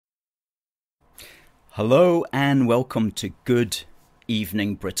Hello and welcome to Good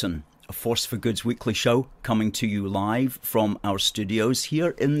Evening Britain, a Force for Good's weekly show coming to you live from our studios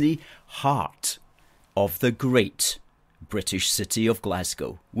here in the heart of the great British city of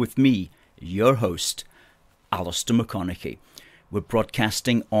Glasgow, with me, your host, Alistair McConaughey. We're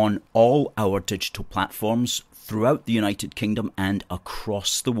broadcasting on all our digital platforms throughout the United Kingdom and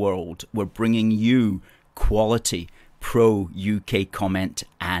across the world. We're bringing you quality pro-UK comment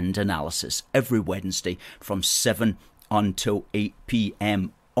and analysis every Wednesday from 7 until 8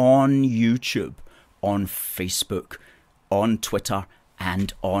 p.m. on YouTube, on Facebook, on Twitter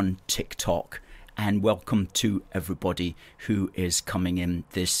and on TikTok. And welcome to everybody who is coming in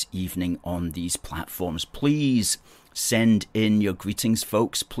this evening on these platforms. Please send in your greetings,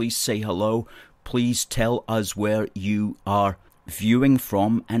 folks. Please say hello. Please tell us where you are viewing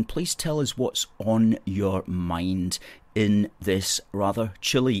from, and please tell us what's on your mind in this rather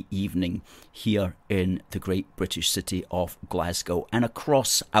chilly evening here in the great British city of Glasgow and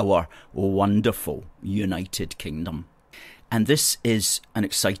across our wonderful United Kingdom. And this is an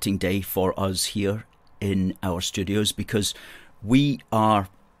exciting day for us here in our studios because we are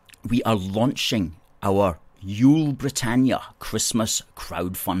launching our Yule Britannia Christmas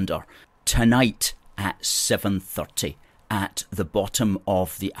Crowdfunder tonight at 7:30. At the bottom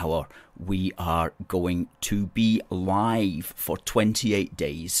of the hour, we are going to be live for 28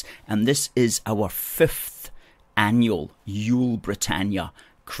 days. And this is our 5th annual Yule Britannia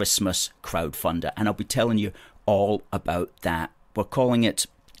Christmas Crowdfunder. And I'll be telling you all about that. We're calling it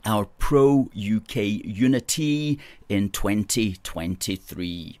our Pro-UK Unity in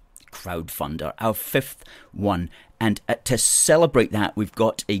 2023 Crowdfunder, our 5th one. And to celebrate that, we've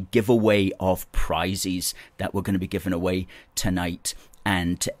got a giveaway of prizes that we're going to be giving away tonight.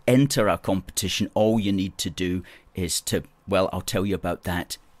 And to enter our competition, all you need to do is to, well, I'll tell you about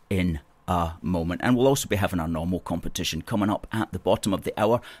that in a moment. And we'll also be having our normal competition coming up at the bottom of the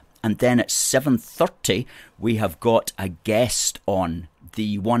hour. And then at 7:30, we have got a guest on,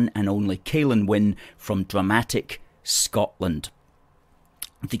 the one and only Caelan Wynne from Dramatic Scotland,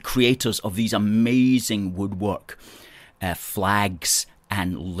 the creators of these amazing woodwork flags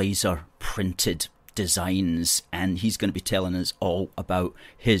and laser printed designs, and he's going to be telling us all about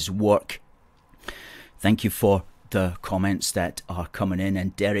his work. Thank you for the comments that are coming in,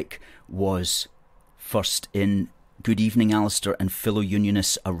 and Derek was first in. Good evening, Alistair and fellow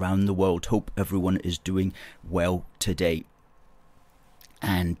unionists around the world. Hope everyone is doing well today.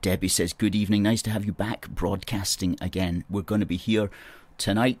 And Debbie says, good evening, nice to have you back broadcasting again. We're going to be here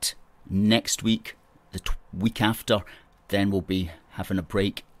tonight, next week, the week after, then we'll be having a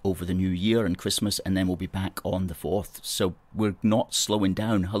break over the New Year and Christmas, and then we'll be back on the 4th. So we're not slowing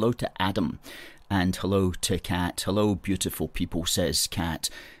down. Hello to Adam, and hello to Kat. Hello, beautiful people, says Kat.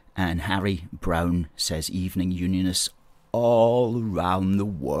 And Harry Brown says, evening unionists all around the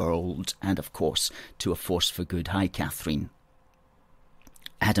world. And of course, to a Force for Good. Hi, Catherine.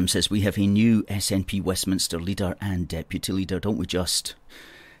 Adam says, we have a new SNP Westminster leader and deputy leader, don't we just?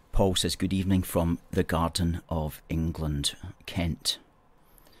 Paul says, good evening from the Garden of England, Kent.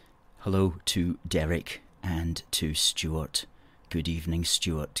 Hello to Derek and to Stuart. Good evening,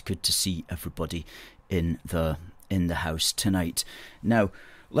 Stuart. Good to see everybody in the house tonight. Now,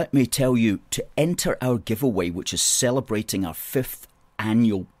 let me tell you, to enter our giveaway, which is celebrating our 5th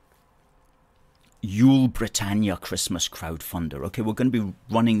annual Yule Britannia Christmas Crowdfunder. Okay, we're going to be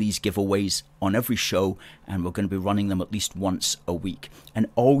running these giveaways on every show, and we're going to be running them at least once a week. And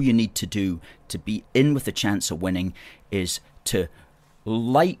all you need to do to be in with a chance of winning is to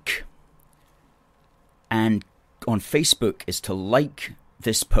like, and on Facebook is to like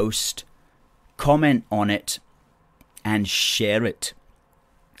this post, comment on it, and share it.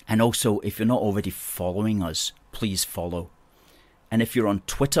 And also, if you're not already following us, please follow. And if you're on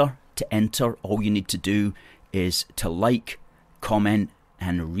Twitter, to enter, all you need to do is to like, comment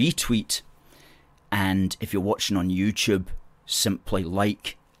and retweet. And if you're watching on YouTube, simply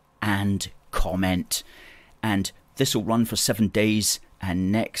like and comment. And this will run for 7 days,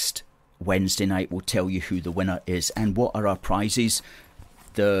 and next Wednesday night we'll tell you who the winner is. And what are our prizes?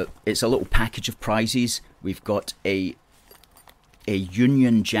 It's a little package of prizes. We've got a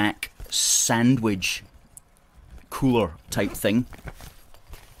Union Jack sandwich cooler type thing,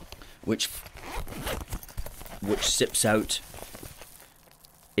 which sips out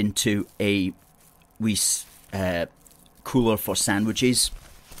into a wee cooler for sandwiches,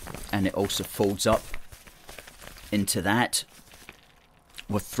 and it also folds up into that.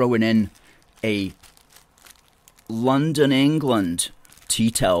 We're throwing in a London, England tea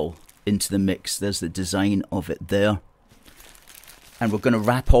towel into the mix. There's the design of it there. And we're going to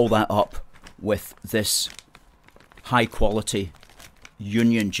wrap all that up with this high quality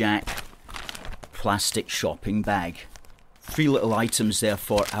Union Jack plastic shopping bag. 3 little items there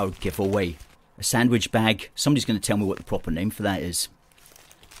for our giveaway. A sandwich bag. Somebody's going to tell me what the proper name for that is.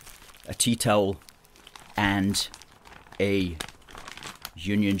 A tea towel and a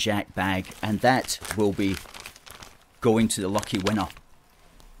Union Jack bag. And that will be going to the lucky winner.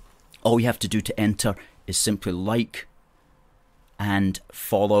 All you have to do to enter is simply like and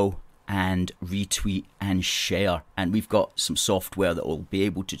follow and retweet and share. And we've got some software that will be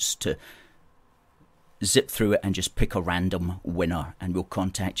able to just to zip through it and just pick a random winner, and we'll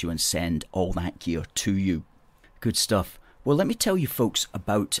contact you and send all that gear to you. Good stuff. Well, let me tell you folks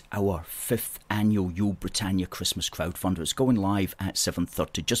about our 5th annual Yule Britannia Christmas Crowdfunder. It's going live at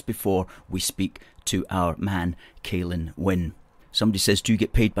 7:30, just before we speak to our man, Caelan Wynne. Somebody says, do you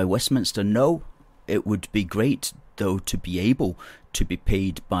get paid by Westminster? No. It would be great, though, to be able to be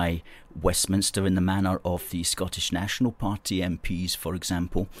paid by Westminster in the manner of the Scottish National Party MPs, for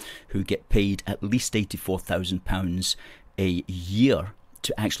example, who get paid at least £84,000 a year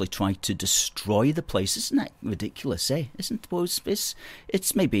to actually try to destroy the place. Isn't that ridiculous, eh?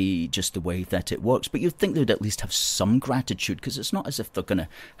 It's maybe just the way that it works, but you'd think they'd at least have some gratitude, because it's not as if they're going to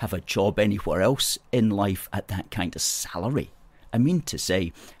have a job anywhere else in life at that kind of salary. I mean to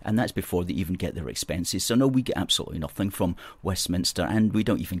say, and that's before they even get their expenses. So no, we get absolutely nothing from Westminster, and we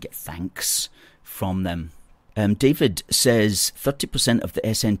don't even get thanks from them. David says 30% of the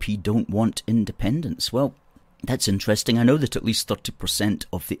SNP don't want independence. Well, that's interesting. I know that at least 30%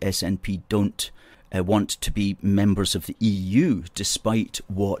 of the SNP don't want to be members of the EU, despite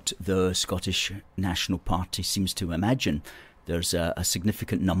what the Scottish National Party seems to imagine. There's a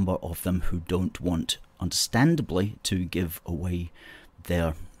significant number of them who don't want, understandably, to give away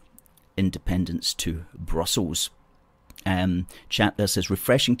their independence to Brussels. Chat there says,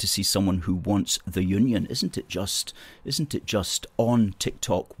 refreshing to see someone who wants the union. Isn't it just on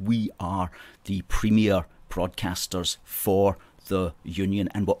TikTok? We are the premier broadcasters for the union,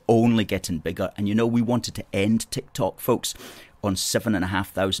 and we're only getting bigger. And you know, we wanted to end TikTok, folks, on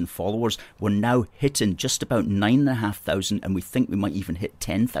 7,500 followers. We're now hitting just about 9,500, and we think we might even hit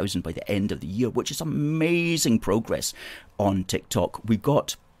 10,000 by the end of the year, which is amazing progress on TikTok. We've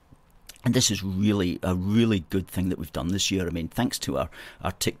got, and this is really a really good thing that we've done this year. I mean, thanks to our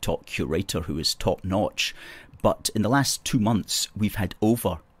TikTok curator, who is top notch. But in the last 2 months, we've had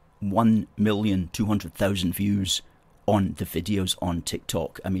over 1,200,000 views on the videos on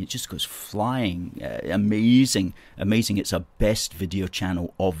TikTok. I mean, it just goes flying. Amazing. It's our best video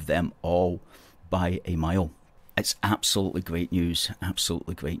channel of them all by a mile. It's absolutely great news,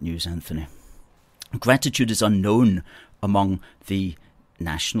 Anthony. Gratitude is unknown among the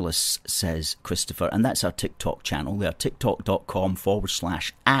nationalists, says Christopher, and that's our TikTok channel. They're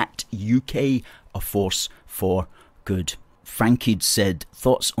tiktok.com/@UK a force for good. Frankie said,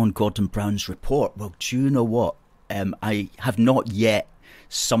 thoughts on Gordon Brown's report? Well, do you know what? I have not yet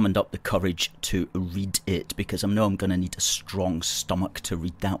summoned up the courage to read it, because I know I'm going to need a strong stomach to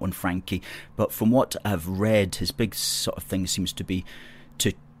read that one, Frankie. But from what I've read, his big sort of thing seems to be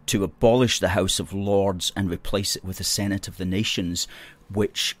to abolish the House of Lords and replace it with the Senate of the Nations,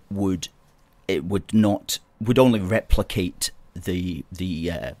 which would only replicate the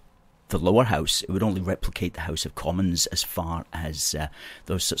lower house. It would only replicate the House of Commons as far as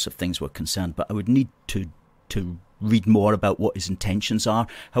those sorts of things were concerned. But I would need to read more about what his intentions are.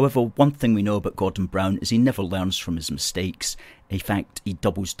 However, one thing we know about Gordon Brown is he never learns from his mistakes. In fact, he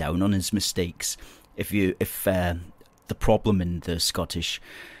doubles down on his mistakes. If the problem in the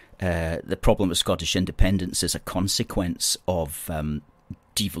problem of Scottish independence is a consequence of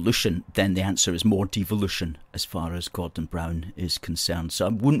devolution, then the answer is more devolution as far as Gordon Brown is concerned. So I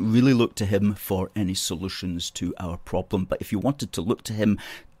wouldn't really look to him for any solutions to our problem. But if you wanted to look to him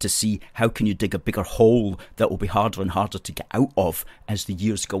to see how can you dig a bigger hole that will be harder and harder to get out of as the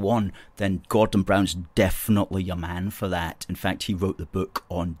years go on, then Gordon Brown's definitely your man for that. In fact, he wrote the book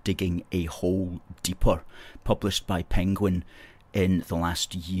on digging a hole deeper, published by Penguin in the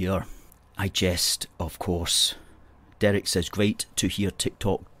last year. I jest, of course. Derek says, great to hear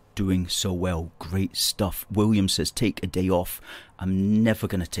TikTok doing so well. Great stuff. William says, take a day off. I'm never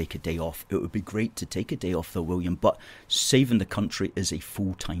going to take a day off. It would be great to take a day off though, William, but saving the country is a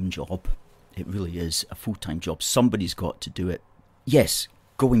full-time job. It really is a full-time job. Somebody's got to do it. Yes,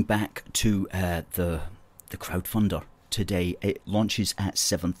 going back to the crowdfunder today, it launches at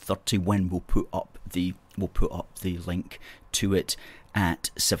 7:30 when we'll put up the link to it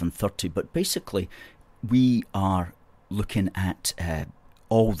at 7:30. But basically, we are looking at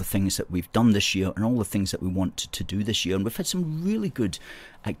all the things that we've done this year and all the things that we want to do this year. And we've had some really good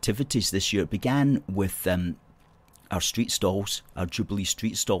activities this year. It began with our street stalls, our Jubilee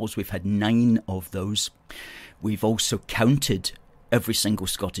street stalls. We've had 9 of those. We've also counted every single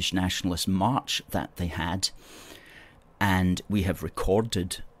Scottish Nationalist march that they had, and we have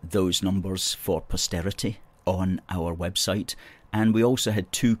recorded those numbers for posterity on our website. And we also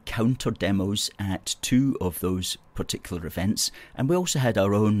had 2 counter demos at 2 of those particular events, and we also had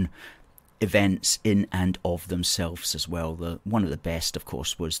our own events in and of themselves as well. One of the best, of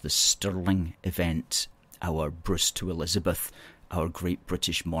course, was the Stirling event, our Bruce to Elizabeth, our Great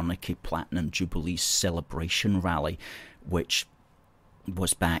British Monarchy Platinum Jubilee celebration rally, which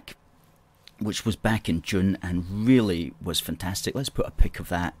was back in June and really was fantastic. Let's put a pic of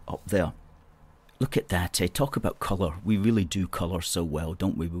that up there. Look at that, talk about colour. We really do colour so well,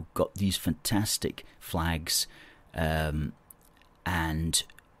 don't we? We've got these fantastic flags and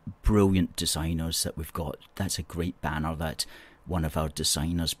brilliant designers that we've got. That's a great banner that one of our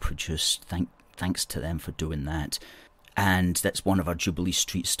designers produced. Thanks to them for doing that. And that's one of our Jubilee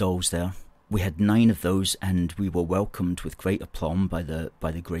street stalls there. We had 9 of those, and we were welcomed with great aplomb by the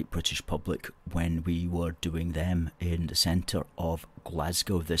great British public when we were doing them in the centre of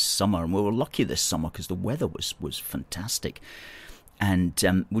Glasgow this summer. And we were lucky this summer because the weather was fantastic. And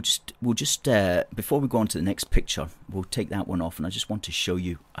we'll just before we go on to the next picture, we'll take that one off, and I just want to show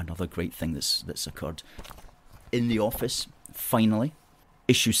you another great thing that's occurred in the office. Finally,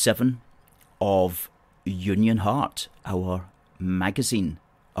 issue 7 of Union Heart, our magazine,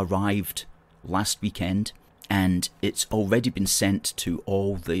 arrived last weekend, and it's already been sent to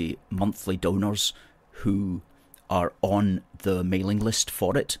all the monthly donors who are on the mailing list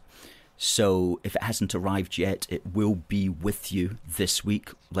for it. So if it hasn't arrived yet, it will be with you this week,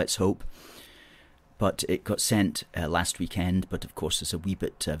 let's hope. But it got sent last weekend, but of course there's a wee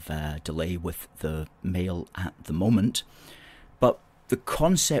bit of delay with the mail at the moment. But the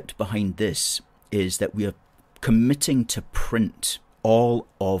concept behind this is that we are committing to print all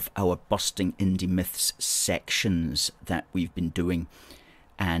of our Busting Indie Myths sections that we've been doing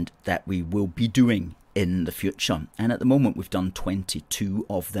and that we will be doing in the future. And at the moment we've done 22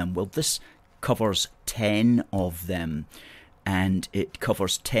 of them. Well, this covers 10 of them, and it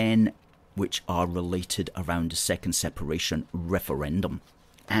covers 10 which are related around the second separation referendum.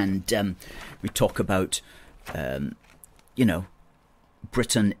 And we talk about,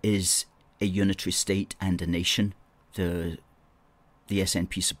 Britain is a unitary state and a nation. The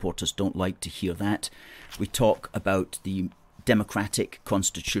SNP supporters don't like to hear that. We talk about the democratic,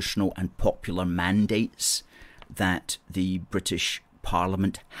 constitutional and popular mandates that the British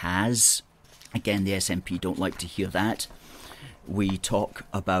Parliament has. Again, the SNP don't like to hear that. We talk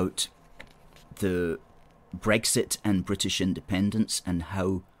about the Brexit and British independence and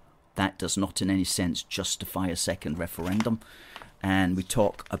how that does not in any sense justify a second referendum. And we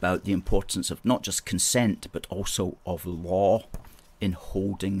talk about the importance of not just consent but also of law in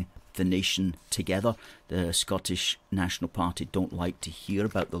holding the nation together. The Scottish National Party don't like to hear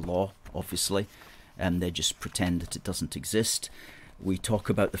about the law, obviously, and they just pretend that it doesn't exist. We talk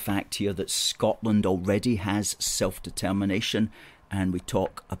about the fact here that Scotland already has self-determination, and we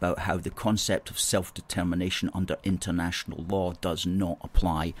talk about how the concept of self-determination under international law does not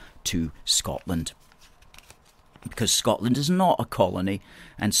apply to Scotland. Because Scotland is not a colony,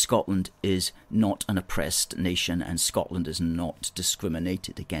 and Scotland is not an oppressed nation, and Scotland is not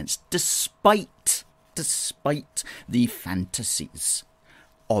discriminated against, despite the fantasies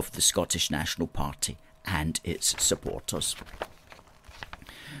of the Scottish National Party and its supporters.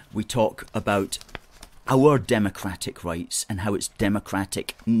 We talk about our democratic rights and how it's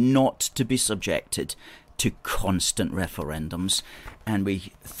democratic not to be subjected to constant referendums, and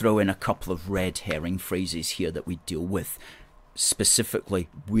we throw in a couple of red herring phrases here that we deal with. Specifically,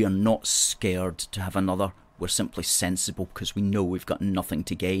 we are not scared to have another. We're simply sensible because we know we've got nothing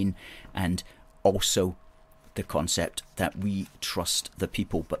to gain, and also the concept that we trust the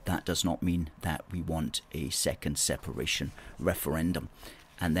people, but that does not mean that we want a second separation referendum.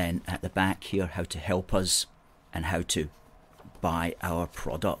 And then at the back here, how to help us and how to buy our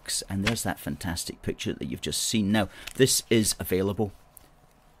products. And there's that fantastic picture that you've just seen. Now, this is available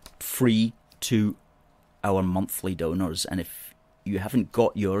free to our monthly donors, and if you haven't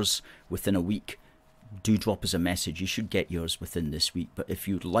got yours within a week, do drop us a message. You should get yours within this week. But if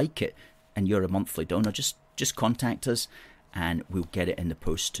you'd like it and you're a monthly donor, just contact us and we'll get it in the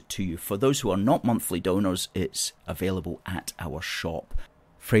post to you. For those who are not monthly donors, it's available at our shop.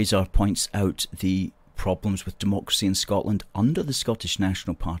 Fraser points out the problems with democracy in Scotland under the Scottish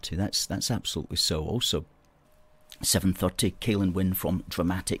National Party. That's absolutely so. Also, 7:30, Caelan Wynne from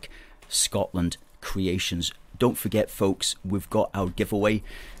Dramatic Scotland Creations. Don't forget, folks, we've got our giveaway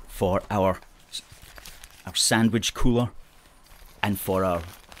for our sandwich cooler and for our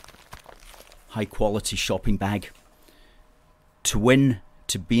high quality shopping bag. To win,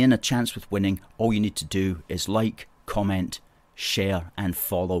 to be in a chance with winning, all you need to do is like, comment, share and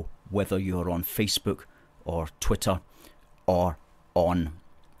follow, whether you're on Facebook or Twitter or on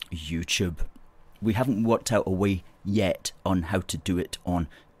YouTube. We haven't worked out a way yet on how to do it on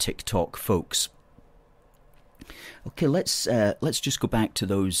TikTok, folks. Okay, let's just go back to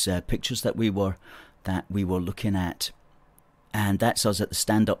those pictures that we were looking at, and that's us at the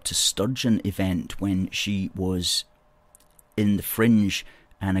Stand Up to Sturgeon event when she was in the Fringe,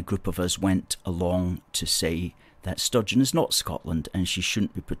 and a group of us went along to say that Sturgeon is not Scotland and she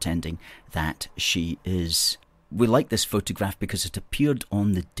shouldn't be pretending that she is. We like this photograph because it appeared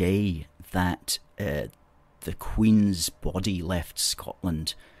on the day that the Queen's body left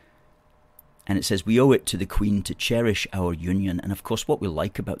Scotland. And it says, "We owe it to the Queen to cherish our union." And of course, what we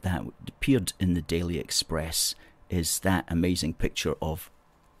like about that, it appeared in the Daily Express, is that amazing picture of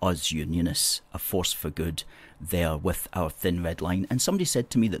us Unionists, a force for good, there with our Thin Red Line. And somebody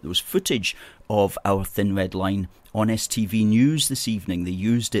said to me that there was footage of our Thin Red Line on STV News this evening. They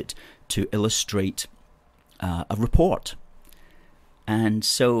used it to illustrate a report. And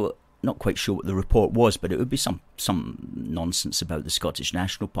so, not quite sure what the report was, but it would be some nonsense about the Scottish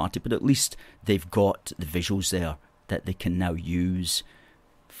National Party. But at least they've got the visuals there that they can now use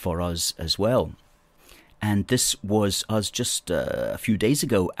for us as well. And this was us just a few days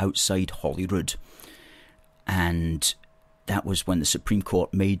ago outside Holyrood. And that was when the Supreme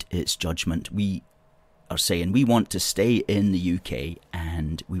Court made its judgment. We are saying we want to stay in the UK,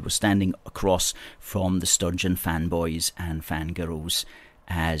 and we were standing across from the Sturgeon fanboys and fangirls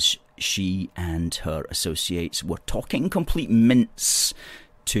as she and her associates were talking complete mince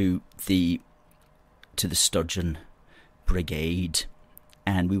to the Sturgeon Brigade.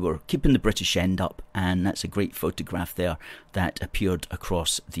 And we were keeping the British end up, and that's a great photograph there that appeared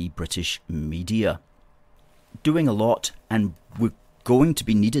across the British media. Doing a lot, and we're going to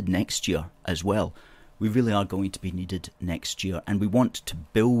be needed next year as well. We really are going to be needed next year, and we want to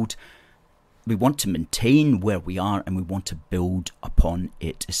build, we want to maintain where we are, and we want to build upon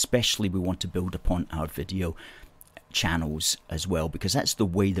it. Especially we want to build upon our video channels as well, because that's the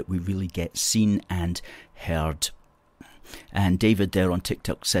way that we really get seen and heard. And David there on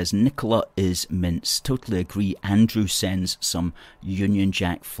TikTok says, "Nicola is mince. Totally agree. Andrew sends some Union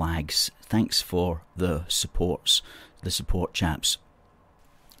Jack flags. Thanks for the support, chaps."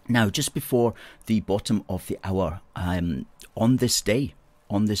 Now, just before the bottom of the hour, on this day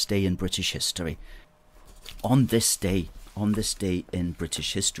in British history,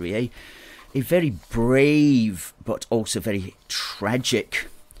 a very brave but also very tragic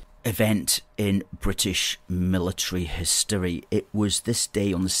event in British military history. It was this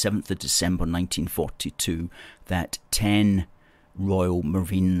day on the 7th of December 1942 that 10 Royal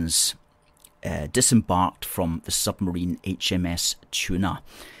Marines disembarked from the submarine HMS Tuna,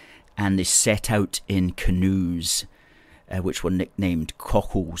 and they set out in canoes which were nicknamed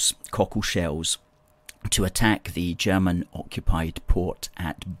Cockleshells, to attack the German occupied port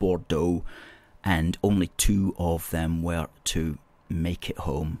at Bordeaux, and only 2 of them were to make it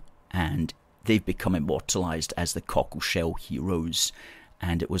home. And they've become immortalised as the Cockleshell heroes.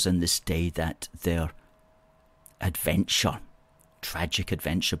 And it was on this day that their tragic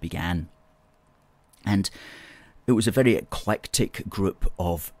adventure began. And it was a very eclectic group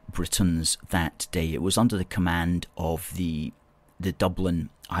of Britons that day. It was under the command of the Dublin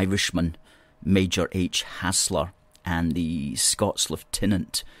Irishman, Major H. Hasler, and the Scots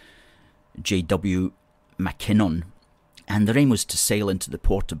Lieutenant J.W. Mackinnon. And their aim was to sail into the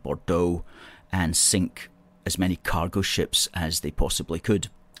port of Bordeaux and sink as many cargo ships as they possibly could.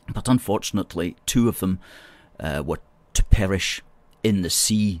 But unfortunately, 2 of them were to perish in the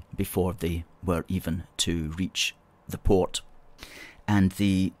sea before they were even to reach the port. And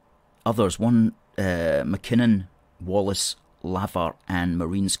the others, one Mackinnon, Wallace, Lavar, and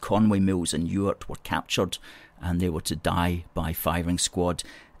Marines Conway, Mills and Ewart were captured, and they were to die by firing squad.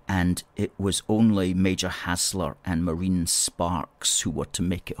 And it was only Major Hasler and Marine Sparks who were to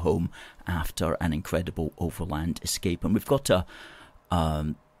make it home after an incredible overland escape. And we've got a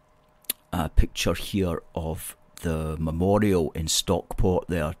picture here of the memorial in Stockport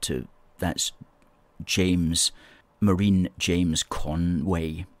there. That's Marine James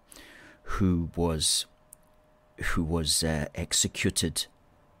Conway, who was executed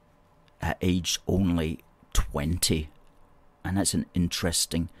at age only 20. And that's an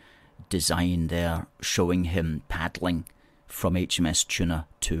interesting design there showing him paddling from HMS Tuna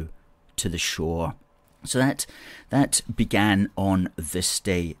to the shore. So that began on this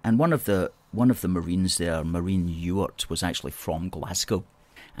day, and one of the Marines there, Marine Ewart, was actually from Glasgow,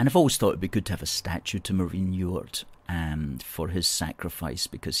 and I've always thought it'd be good to have a statue to Marine Ewart for his sacrifice,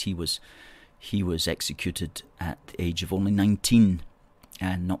 because he was executed at the age of only 19,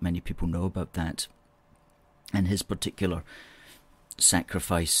 and not many people know about that, and his particular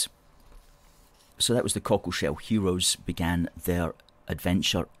sacrifice. So that was the Cockleshell heroes began their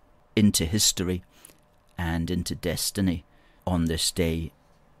adventure into history and into destiny on this day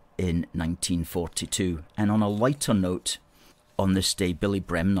in 1942. And on a lighter note, on this day, Billy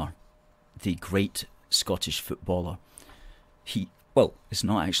Bremner, the great Scottish footballer, it's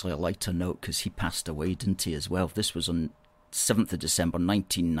not actually a lighter note because he passed away, didn't he, as well? This was on 7th of December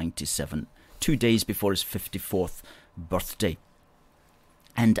 1997, 2 days before his 54th birthday.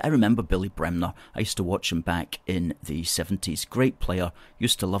 And I remember Billy Bremner. I used to watch him back in the 70s. Great player,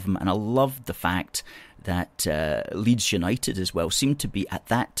 used to love him, and I loved the fact that Leeds United as well seemed to be, at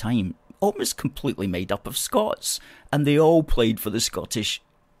that time, almost completely made up of Scots, and they all played for the Scottish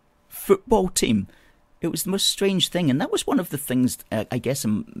football team. It was the most strange thing, and that was one of the things, I guess,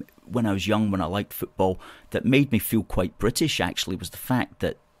 when I was young, when I liked football, that made me feel quite British, actually, was the fact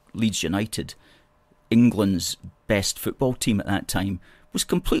that Leeds United, England's best football team at that time, was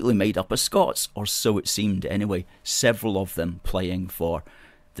completely made up of Scots, or so it seemed anyway, several of them playing for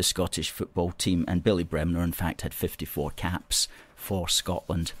the Scottish football team, and Billy Bremner, in fact, had 54 caps for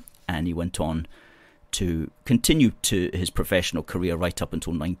Scotland, and he went on to continue to his professional career right up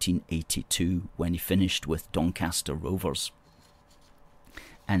until 1982, when he finished with Doncaster Rovers.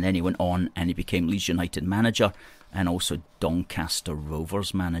 And then he went on and he became Leeds United manager and also Doncaster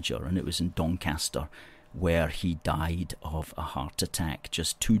Rovers manager, and it was in Doncaster where he died of a heart attack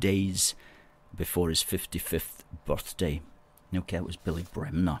just 2 days before his 55th birthday. Okay, that was Billy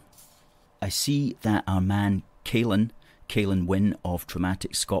Bremner. I see that our man Caelan Wynne of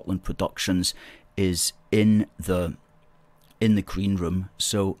Dramatic Scotland Productions is in the green room,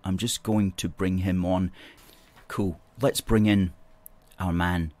 so I'm just going to bring him on. Cool. Let's bring in our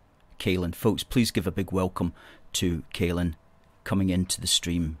man Caelan. Folks, please give a big welcome to Caelan coming into the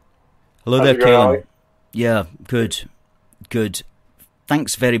stream. Hello there, Caelan. Yeah, good.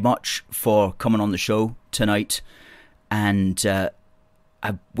 Thanks very much for coming on the show tonight. And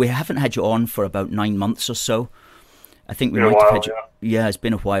we haven't had you on for about 9 months or so. I think we might have had you. Yeah, it's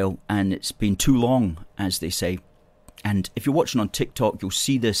been a while, and it's been too long, as they say. And if you're watching on TikTok, you'll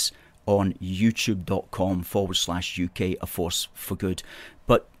see this on youtube.com/UK, A Force for Good.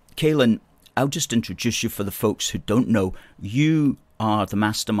 But Caelan, I'll just introduce you for the folks who don't know. You are the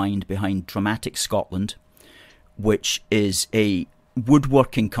mastermind behind Dramatic Scotland, which is a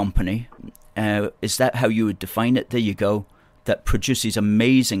woodworking company. Is that how you would define it? There you go. That produces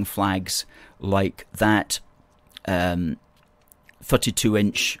amazing flags like that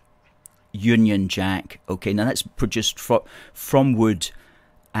 32-inch Union Jack. Okay, now that's produced from wood,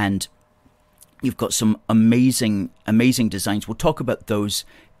 and you've got some amazing designs. We'll talk about those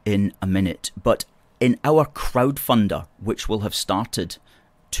in a minute. But in our crowdfunder, which will have started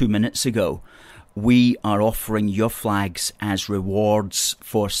 2 minutes ago, we are offering your flags as rewards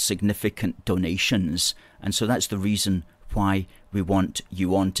for significant donations. And so that's the reason why we want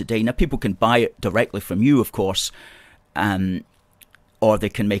you on today. Now, people can buy it directly from you, of course, or they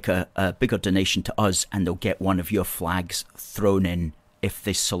can make a bigger donation to us, and they'll get one of your flags thrown in if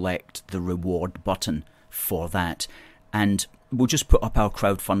they select the reward button for that. And we'll just put up our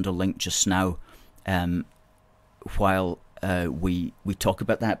crowdfunder link just now while we talk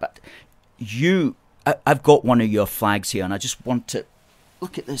about that. But I've got one of your flags here, and I just want to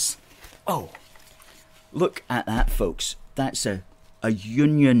look at this. Oh, look at that, folks. That's a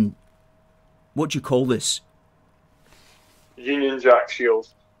Union. What do you call this? Union Jack shield,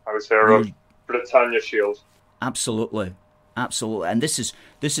 I would say, or a Britannia shield. Absolutely. And this is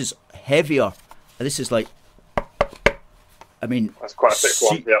heavier. This is like, I mean, that's quite a thick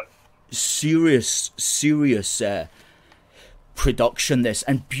one. Yeah. Serious production. This,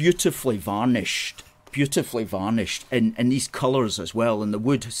 and beautifully varnished in these colours as well. And the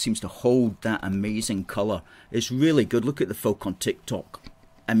wood seems to hold that amazing colour. It's really good. Look at the folk on TikTok.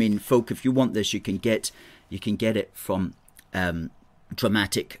 I mean, folk, if you want this, you can get it from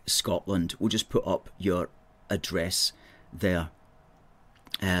Dramatic Scotland. We'll just put up your address there.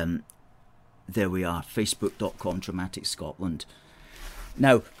 There we are, facebook.com Dramatic Scotland.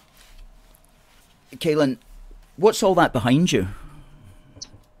 Now, Caelan, what's all that behind you?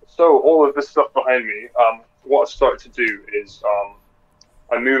 So all of this stuff behind me, what I started to do is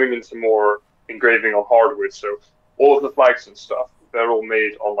I'm moving into more engraving on hardwood. So all of the flags and stuff, they're all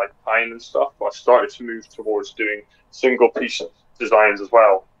made on like pine and stuff. But I started to move towards doing single piece designs as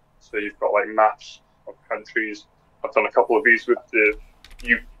well. So you've got like maps of countries. I've done a couple of these with the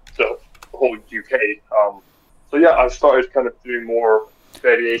whole UK. So yeah, I've started kind of doing more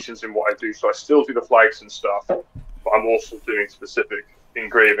variations in what I do. So I still do the flags and stuff, but I'm also doing specific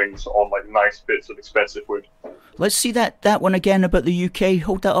engravings on like nice bits of expensive wood. Let's see that one again about the UK.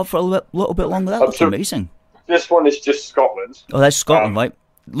 Hold that up for a little bit longer. That looks amazing. This one is just Scotland. Oh, that's Scotland, right?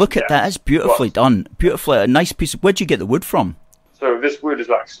 Look at that. That's beautifully done. Beautifully. A nice piece of... Where'd you get the wood from? So this wood is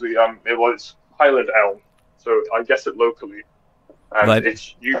actually... it was Highland elm. So I guess it locally. And right.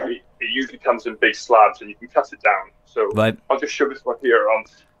 it usually comes in big slabs and you can cut it down. So right. I'll just show this one here.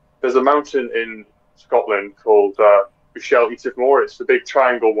 There's a mountain in Scotland called Moor. It's the big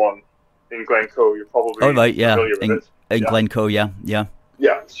triangle one in Glencoe. You're probably familiar with it. In Glencoe, yeah. Yeah,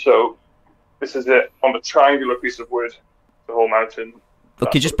 so this is it on the triangular piece of wood, the whole mountain.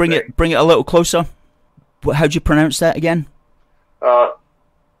 Okay, just bring it a little closer. How do you pronounce that again?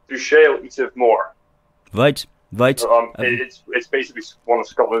 Moor. Right. So, it's basically one of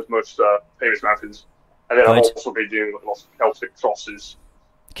Scotland's most famous mountains. And then I've also been doing lots of Celtic crosses.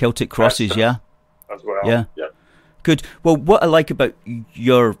 Celtic crosses, yeah. As well. Yeah. Good. Well, what I like about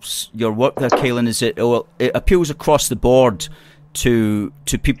your work there, Caelan, is it appeals across the board to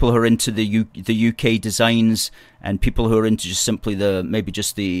people who are into the UK designs and people who are into just simply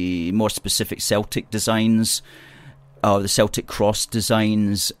the more specific Celtic designs, the Celtic cross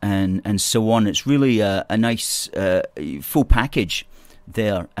designs and so on. It's really a nice full package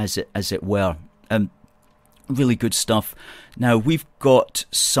there, as it were. Really good stuff. Now we've got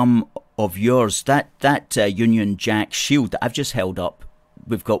some of yours. That Union Jack shield that I've just held up.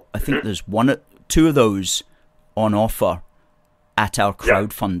 We've got, I think there's two of those on offer at our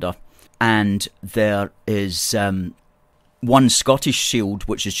crowdfunder, and there is one Scottish shield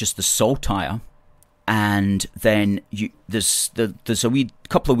which is just the saltire, and then there's a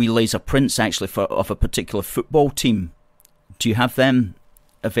couple of wee laser prints actually of a particular football team. Do you have them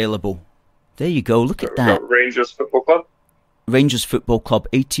available? There you go. Look at that. Rangers Football Club. Rangers Football Club,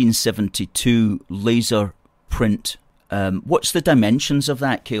 1872 laser print. What's the dimensions of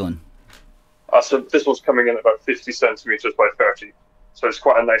that, Caelan? So this one's coming in about 50 centimetres by 30. So it's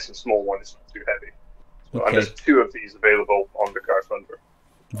quite a nice and small one. It's not too heavy. So, and there's two of these available on the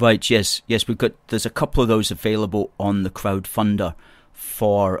crowdfunder. Right, yes. There's a couple of those available on the crowdfunder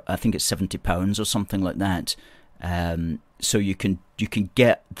for, I think it's £70 or something like that. So you can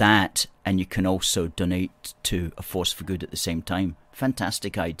get that, and you can also donate to a force for good at the same time.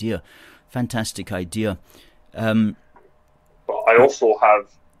 Fantastic idea. But I also have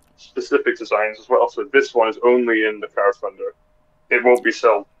specific designs as well. So this one is only in the crowdfunder. It won't be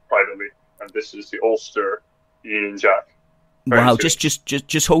sold privately. And this is the Ulster Union Jack. Wow!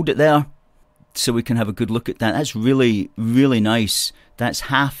 Just hold it there, so we can have a good look at that. That's really, really nice. That's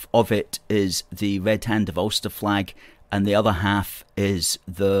half of it is the Red Hand of Ulster flag, and the other half is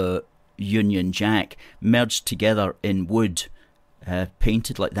the Union Jack merged together in wood,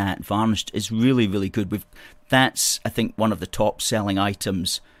 painted like that, varnished. Is really, really good. That's, I think, one of the top selling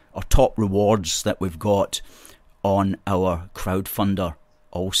items or top rewards that we've got on our crowdfunder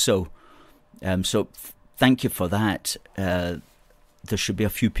also. So thank you for that. There should be a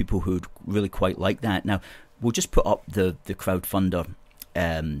few people who'd really quite like that. Now, we'll just put up the crowdfunder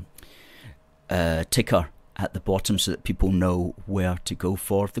ticker at the bottom so that people know where to go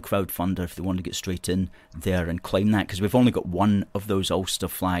for the crowdfunder if they want to get straight in there and claim that, because we've only got one of those Ulster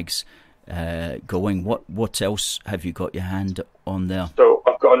flags going. What else have you got your hand on there? So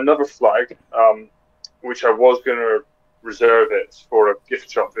I've got another flag, which I was going to reserve it for a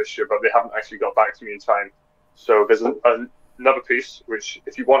gift shop this year, but they haven't actually got back to me in time. So there's another piece, which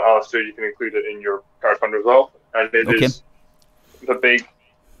if you want, Alistair, you can include it in your crowdfunder as well. And it is the big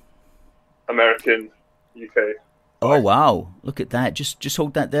American UK flag. Oh, wow. Look at that. Just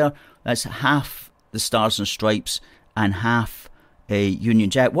hold that there. That's half the Stars and Stripes and half a Union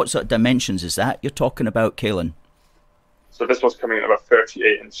Jack. What sort of dimensions is that you're talking about, Caelan? So this one's coming in about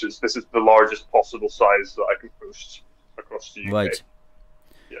 38 inches. This is the largest possible size that I can post across the UK. Right.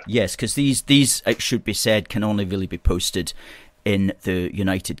 Yeah. Yes, because these, it should be said, can only really be posted in the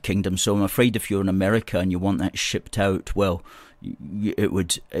United Kingdom. So I'm afraid if you're in America and you want that shipped out, well, it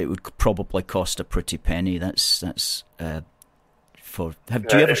would probably cost a pretty penny. That's for.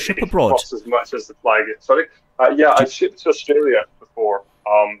 Do you ever ship abroad? It costs as much as the flag. Sorry. I shipped to Australia before,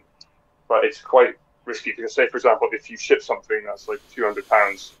 but it's quite risky because, say, for example, if you ship something that's like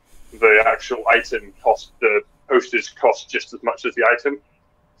 £200, the actual item cost, the postage costs just as much as the item.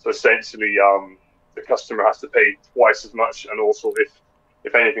 So essentially, the customer has to pay twice as much, and also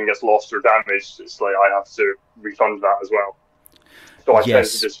if anything gets lost or damaged, it's like I have to refund that as well. So I tend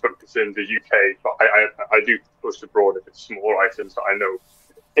to just focus in the UK, but I do post abroad if it's smaller items that I know.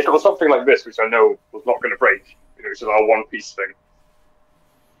 If it was something like this, which I know was not going to break, which is a one-piece thing,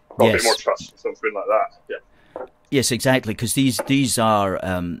 I've got a bit more trust in something like that. Yeah. Yes, exactly, because these are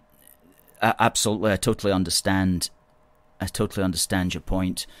absolutely. I totally understand your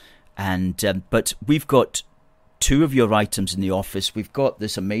point, and but we've got two of your items in the office. We've got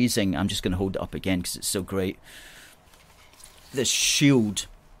this amazing. I'm just going to hold it up again because it's so great. This shield,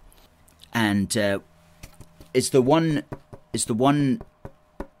 and are the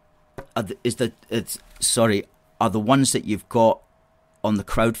ones that you've got on the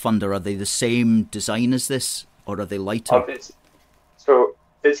crowdfunder, are they the same design as this, or are they lighter? It's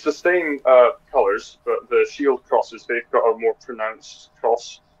the same colours, but the shield crosses, they've got a more pronounced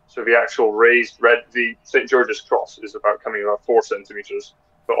cross. So the actual raised red, the St. George's cross is about coming about 4 centimetres,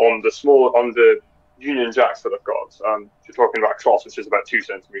 but on the Union Jacks that I've got, you're talking about a cross which is about 2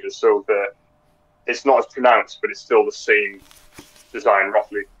 centimetres. So it's not as pronounced, but it's still the same design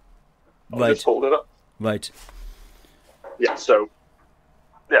roughly. I'll just hold it up. Right. Yeah. So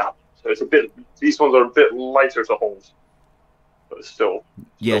it's a bit. These ones are a bit lighter to hold, but it's still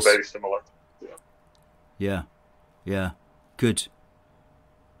very similar. Yeah. Good.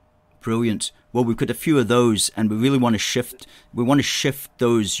 Brilliant. Well, we've got a few of those, and we really want to shift. We want to shift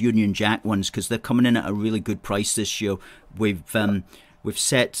those Union Jack ones because they're coming in at a really good price this year. We've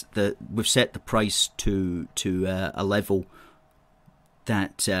set the price to a level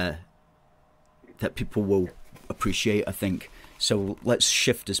that people will appreciate, I think. So let's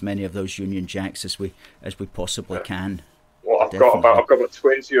shift as many of those Union Jacks as we possibly can. Well, I've got about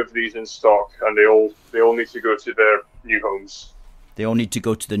 20 of these in stock, and they all need to go to their new homes. They all need to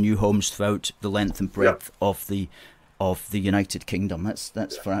go to the new homes throughout the length and breadth of the United Kingdom.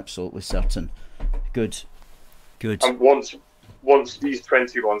 That's for absolutely certain. Good. And once these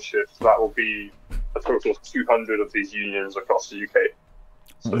 21 shift, that will be a total of 200 of these unions across the UK.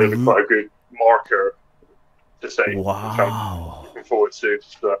 So it'll be quite a good marker to say. Wow. Which I'm looking forward to.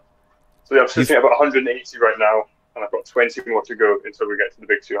 So I'm sitting at about 180 right now, and I've got 20 more to go until we get to the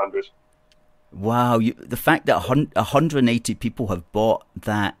big 200. Wow, the fact that 180 people have bought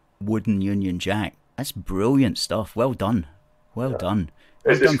that wooden Union Jack, that's brilliant stuff. Well done. Well done.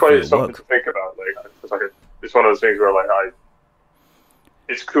 It's quite something to think about. It's one of those things where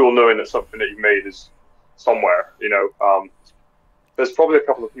it's cool knowing that something that you've made is somewhere, There's probably a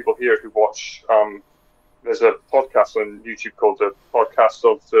couple of people here who watch, there's a podcast on YouTube called the Podcast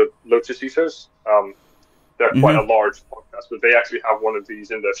of the Lotus Eaters. They're quite a large podcast, but they actually have one of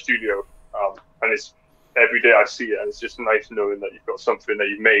these in their studio. And it's every day I see it, and it's just nice knowing that you've got something that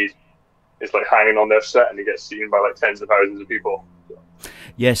you've made. It's like hanging on their set, and it gets seen by like tens of thousands of people.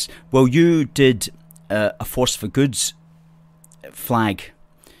 Yes. Well, you did a Force for Goods flag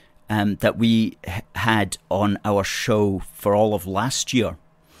that we had on our show for all of last year,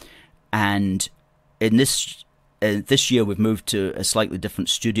 and in this year we've moved to a slightly different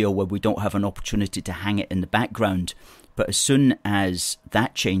studio where we don't have an opportunity to hang it in the background. But as soon as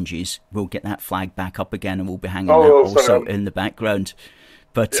that changes, we'll get that flag back up again, and we'll be hanging that also in the background.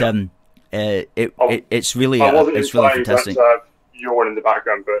 But it's really fantastic. To have your one in the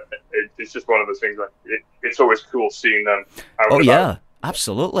background, but it's just one of those things. It's always cool seeing them.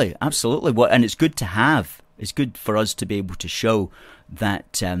 Absolutely. Well, and it's good to have. It's good for us to be able to show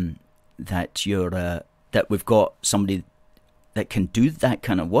that that we've got somebody that can do that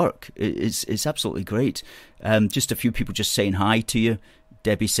kind of work. It's absolutely great. Just a few people just saying hi to you.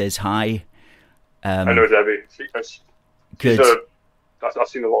 Debbie says hi. I know Debbie. Good. I've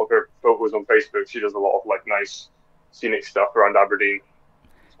seen a lot of her photos on Facebook. She does a lot of nice scenic stuff around Aberdeen.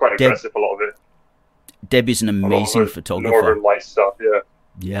 It's quite impressive, a lot of it. Debbie's an amazing photographer. Northern Light stuff, yeah.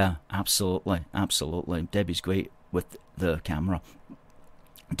 Yeah, absolutely. Debbie's great with the camera.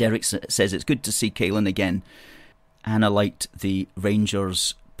 Derek says it's good to see Kaylin again. Anna liked the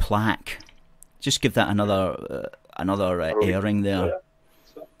Rangers plaque. Just give that another airing there.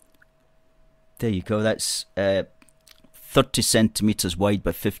 Yeah. There you go. That's 30 centimetres wide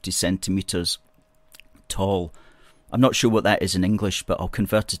by 50 centimetres tall. I'm not sure what that is in English, but I'll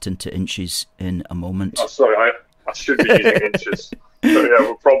convert it into inches in a moment. Oh, sorry, I should be using inches. So yeah,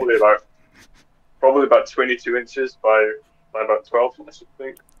 we're probably about 22 inches by about 12, I should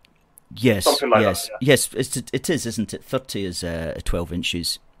think. Yes, something like that, yeah. Yes, it is, isn't it? 30 is 12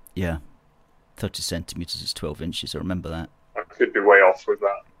 inches. Yeah, 30 centimetres is 12 inches. I remember that. I could be way off with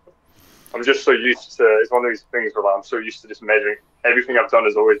that. I'm just so used to, it's one of these things where I'm so used to just measuring. Everything I've done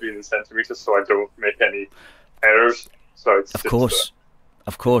has always been in centimeters, so I don't make any errors. So it's of course.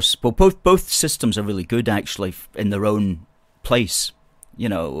 Well, both systems are really good, actually, in their own place. You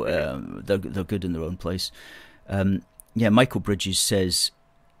know, they're good in their own place. Michael Bridges says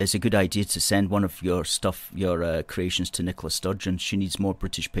it's a good idea to send one of your creations to Nicola Sturgeon. She needs more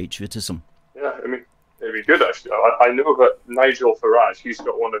British patriotism. Yeah, I mean, it'd be good, actually. I know that Nigel Farage, he's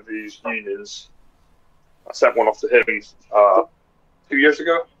got one of these unions. I sent one off to him 2 years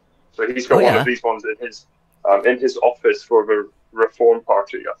ago. So he's got one of these ones in his office for the Reform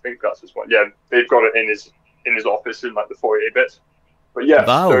Party. I think that's his one. Yeah, they've got it in his office in like the foyer bit. But yeah,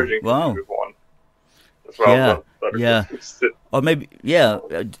 Sturgeon can do with one as well. Yeah. Or maybe,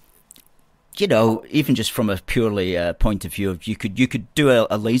 you know, even just from a purely point of view, you could do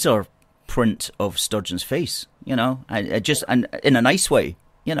a laser print of Sturgeon's face, you know, and in a nice way.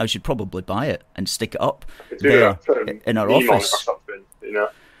 You know, she'd probably buy it and stick it up there in her office. Or something, you know?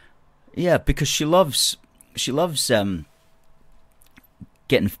 Yeah, because she loves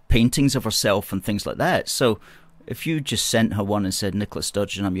getting paintings of herself and things like that. So if you just sent her one and said, Nicola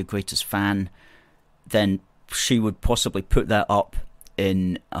Sturgeon, I'm your greatest fan, then she would possibly put that up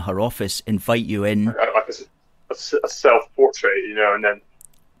in her office, invite you in. Like a self-portrait, you know, and then...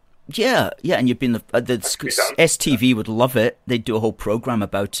 Yeah, and you'd be in the STV would love it. They'd do a whole program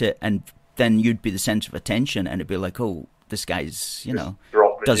about it, and then you'd be the centre of attention, and it'd be like, oh, this guy's, you know,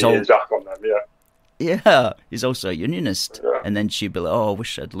 does all... Jack on them, Yeah, he's also a unionist. Yeah. And then she'd be like, oh, I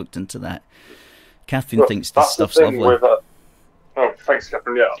wish I'd looked into that. Catherine thinks this stuff's lovely. Oh, thanks,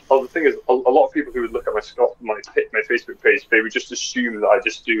 Catherine. Yeah. Well, the thing is, a lot of people who would look at my Facebook page, they would just assume that I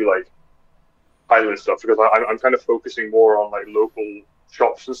just do like Highland stuff, because I'm kind of focusing more on like local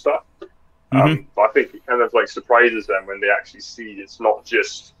shops and stuff. But I think it kind of like surprises them when they actually see it's not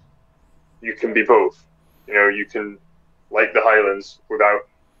just, you can be both. You know, you can like the Highlands without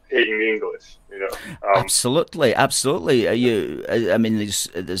hating the English, you know. Absolutely. I mean,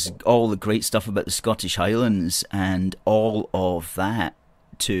 there's all the great stuff about the Scottish Highlands and all of that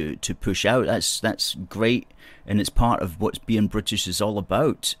to push out. That's great, and it's part of what being British is all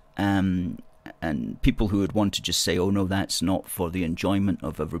about. And people who would want to just say, oh no, that's not for the enjoyment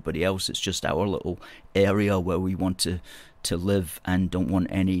of everybody else, it's just our little area where we want to live and don't want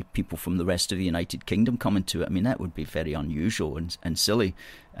any people from the rest of the United Kingdom coming to it. I mean, that would be very unusual and silly.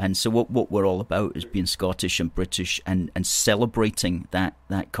 And so what we're all about is being Scottish and British and celebrating that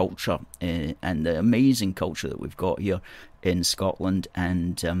culture and the amazing culture that we've got here in Scotland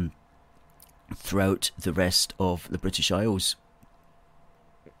and throughout the rest of the British Isles.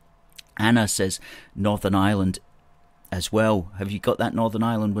 Anna says Northern Ireland as well. Have you got that Northern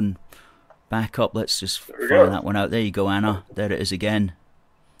Ireland one back up? Let's just fire that one out. There you go, Anna. There it is again.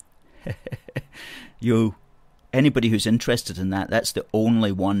 Anybody who's interested in that's the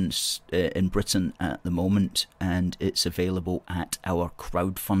only one in Britain at the moment, and it's available at our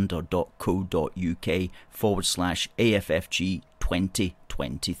crowdfunder.co.uk/AFFG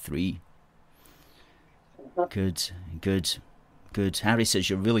 2023. Good. Harry says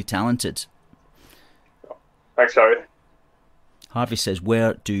you're really talented. Thanks, Harry. Harvey says,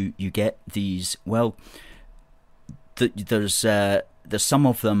 where do you get these? Well, there's some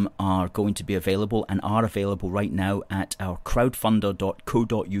of them are going to be available and are available right now at our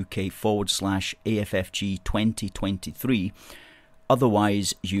crowdfunder.co.uk/AFFG 2023.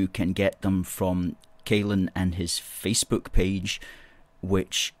 Otherwise, you can get them from Caelan and his Facebook page,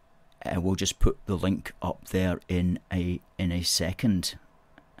 which we'll just put the link up there in a second.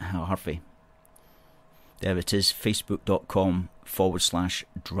 Harvey. There it is,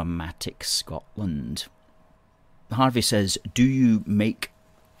 facebook.com/Dramatic Scotland. Harvey says, do you make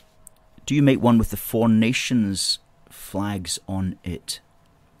one with the Four Nations flags on it?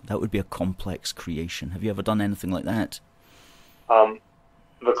 That would be a complex creation. Have you ever done anything like that?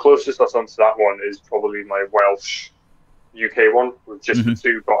 The closest I've done to that one is probably my Welsh UK one with just the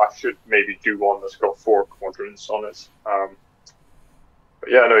two, but I should maybe do one that's got 4 quadrants on it. But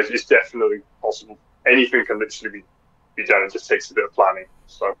yeah, no, it's definitely possible. Anything can literally be done. It just takes a bit of planning.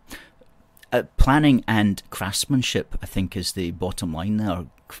 So, planning and craftsmanship, I think, is the bottom line there.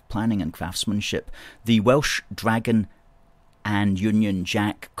 Planning and craftsmanship. The Welsh Dragon and Union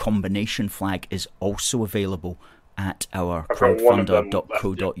Jack combination flag is also available at our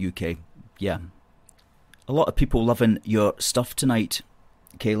crowdfunder.co.uk. Yeah. A lot of people loving your stuff tonight,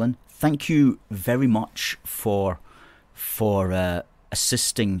 Caelan. Thank you very much for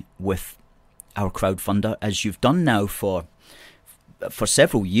assisting with our crowdfunder, as you've done now for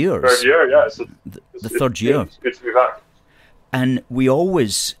several years. Third year, yeah. The third year. It's good to be back. And we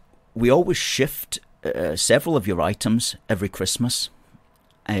always we always shift several of your items every Christmas.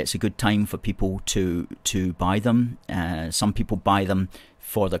 It's a good time for people to buy them. Some people buy them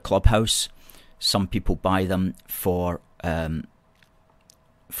for the clubhouse. Some people buy them for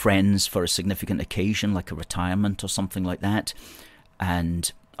friends for a significant occasion, like a retirement or something like that.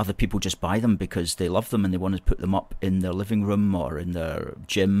 And other people just buy them because they love them and they want to put them up in their living room or in their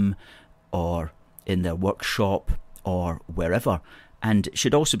gym or in their workshop or wherever. And it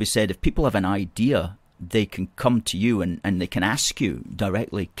should also be said, if people have an idea, they can come to you and they can ask you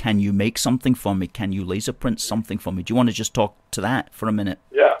directly, can you make something for me? Can you laser print something for me? Do you want to just talk to that for a minute?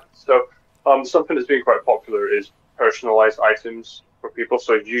 Yeah, so something that's been quite popular is personalized items for people.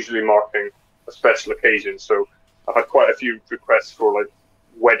 So usually marking a special occasion. So I've had quite a few requests for like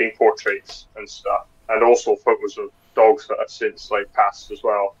wedding portraits and stuff, and also photos of dogs that have since like passed as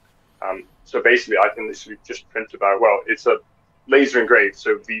well. So basically I can literally just print about, well, it's a laser engraved,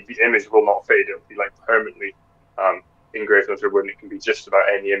 so the image will not fade. It'll be like permanently engraved onto wood, and it can be just about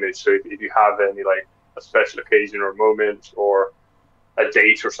any image. So if you have any like a special occasion or moment or a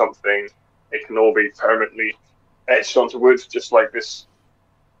date or something, it can all be permanently etched onto wood, just like this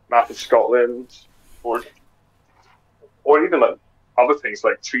map of Scotland, or even like other things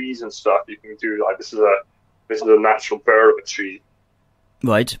like trees and stuff. You can do like this is a natural burr of a tree.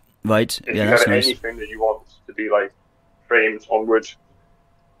 Right. If yeah, you that's have nice. anything that you want to be like framed on wood,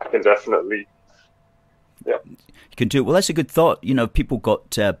 I can definitely. Yeah. You can do it. Well, that's a good thought. You know, people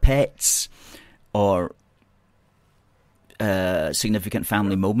got pets or significant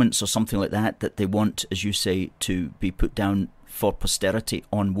family moments or something like that they want, as you say, to be put down for posterity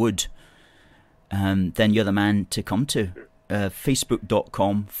on wood. Then you're the man to come to.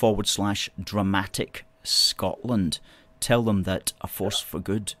 Facebook.com/Dramatic Scotland. Tell them that A Force for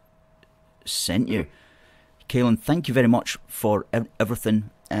Good sent you. Caelan, thank you very much for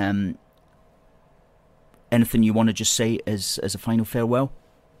everything. Anything you want to just say as a final farewell?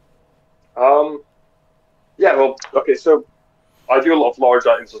 Yeah, well, okay, so I do a lot of large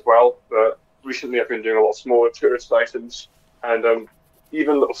items as well, but recently I've been doing a lot of smaller tourist items, and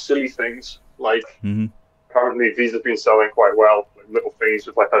even little silly things, like currently these have been selling quite well, like little things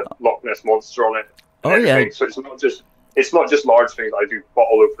with like a Loch Ness monster on it. Oh yeah. So it's not just large things. I do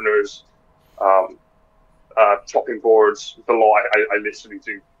bottle openers, chopping boards, the lot. I literally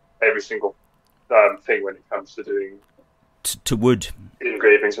do every single thing when it comes to doing to wood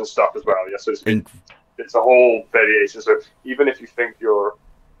engravings and stuff as well. Yeah, so it's a whole variation. So even if you think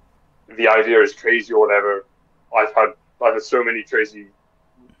the idea is crazy or whatever, I've had so many crazy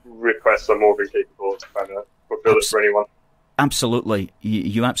requests. I'm more than capable of kind of fulfill it for anyone. Absolutely,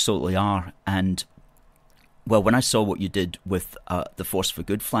 you absolutely are. And well, when I saw what you did with the Force for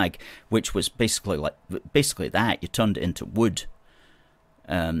Good flag, which was basically that, you turned it into wood.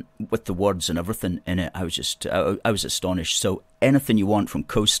 With the words and everything in it, I was astonished. So anything you want, from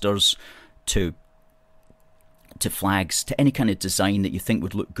coasters to flags, to any kind of design that you think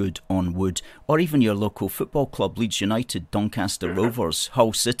would look good on wood, or even your local football club, Leeds United, Doncaster Rovers,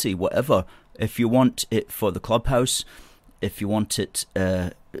 Hull City, whatever. If you want it for the clubhouse, if you want it,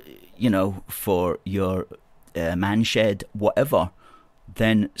 for your man shed, whatever,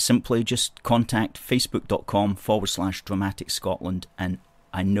 then simply just contact facebook.com/Dramatic Scotland, and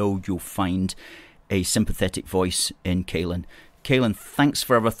I know you'll find a sympathetic voice in Caelan. Caelan, thanks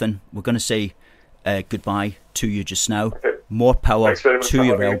for everything. We're going to say goodbye to you just now. Okay. More power to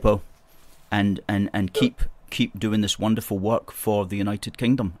your elbow, and keep doing this wonderful work for the United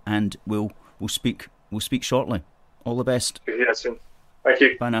Kingdom. And we'll speak shortly. All the best. Yes, thank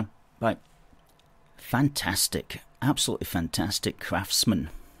you. Bye now. Bye. Fantastic, absolutely fantastic craftsman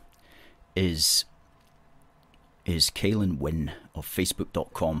is Caelan Wynne of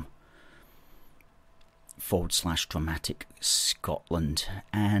facebook.com/Dramatic Scotland.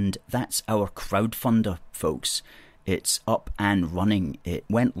 And that's our crowdfunder, folks. It's up and running. It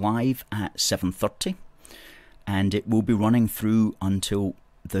went live at 7:30 and it will be running through until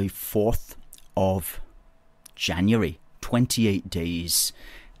the 4th of January. 28 days.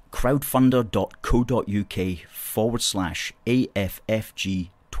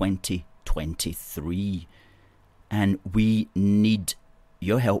 crowdfunder.co.uk/AFFG 2023. And we need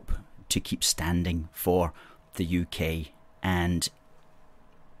your help to keep standing for the UK. And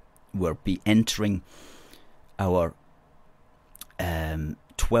we'll be entering our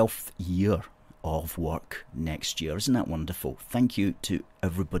 12th year of work next year. Isn't that wonderful? Thank you to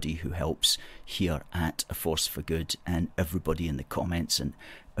everybody who helps here at A Force for Good, and everybody in the comments, and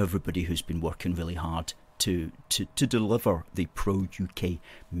everybody who's been working really hard to deliver the pro-UK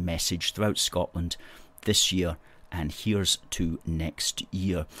message throughout Scotland this year And here's to next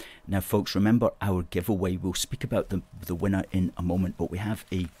year. Now, folks, remember our giveaway. We'll speak about the winner in a moment, but we have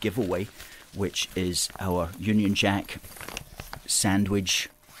a giveaway, which is our Union Jack sandwich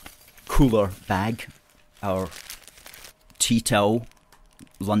cooler bag, our tea towel,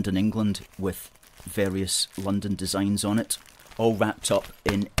 London, England, with various London designs on it, all wrapped up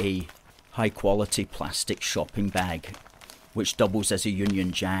in a high-quality plastic shopping bag, which doubles as a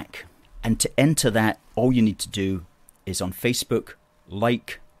Union Jack. And to enter that, all you need to do is on Facebook,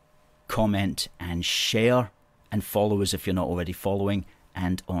 like, comment, and share, and follow us if you're not already following.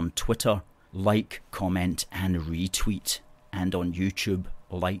 And on Twitter, like, comment, and retweet. And on YouTube,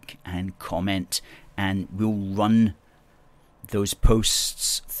 like and comment. And we'll run those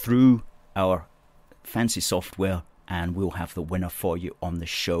posts through our fancy software, and we'll have the winner for you on the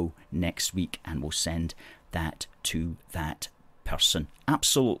show next week, and we'll send that to that person.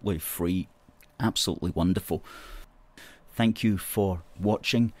 Absolutely free, absolutely wonderful. Thank you for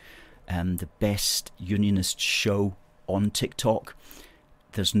watching the best unionist show on TikTok.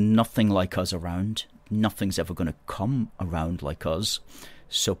 There's nothing like us around. Nothing's ever going to come around like us.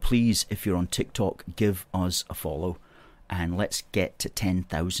 So please, if you're on TikTok, give us a follow, and let's get to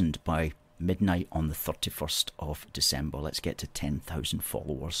 10,000 by midnight on the 31st of December. Let's get to 10,000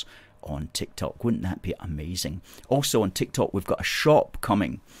 followers on TikTok. Wouldn't that be amazing? Also on TikTok, we've got a shop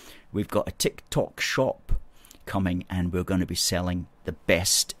coming. We've got a TikTok shop coming, and we're going to be selling the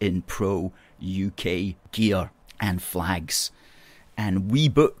best in pro UK gear and flags and wee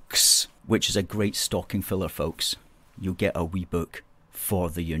books, which is a great stocking filler, folks. You'll get a wee book for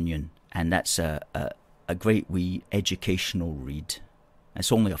the Union, and that's a great wee educational read.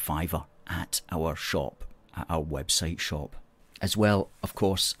 It's only a £5 at our shop, at our website shop, as well, of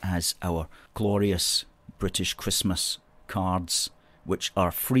course, as our glorious British Christmas cards, which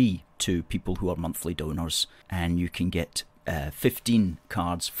are free to people who are monthly donors, and you can get 15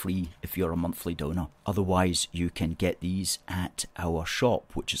 cards free if you're a monthly donor. Otherwise, you can get these at our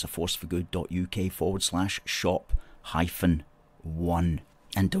shop, which is a forceforgood.uk/shop-1.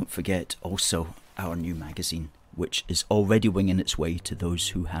 And don't forget also our new magazine, which is already winging its way to those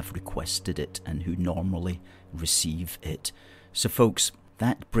who have requested it and who normally receive it. So folks,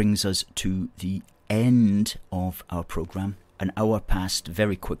 that brings us to the end of our programme. An hour passed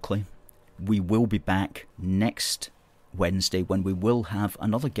very quickly. We will be back next Wednesday when we will have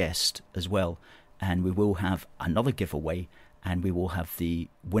another guest as well, and we will have another giveaway, and we will have the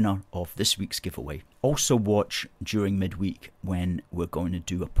winner of this week's giveaway. Also watch during midweek when we're going to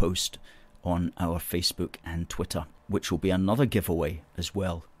do a post on our Facebook and Twitter, which will be another giveaway as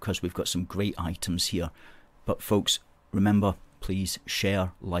well, because we've got some great items here. But folks, remember, please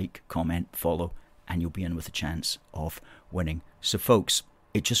share, like, comment, follow, and you'll be in with a chance of winning. So folks,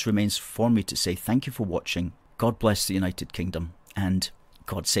 it just remains for me to say thank you for watching. God bless the United Kingdom, and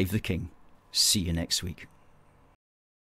God save the King. See you next week.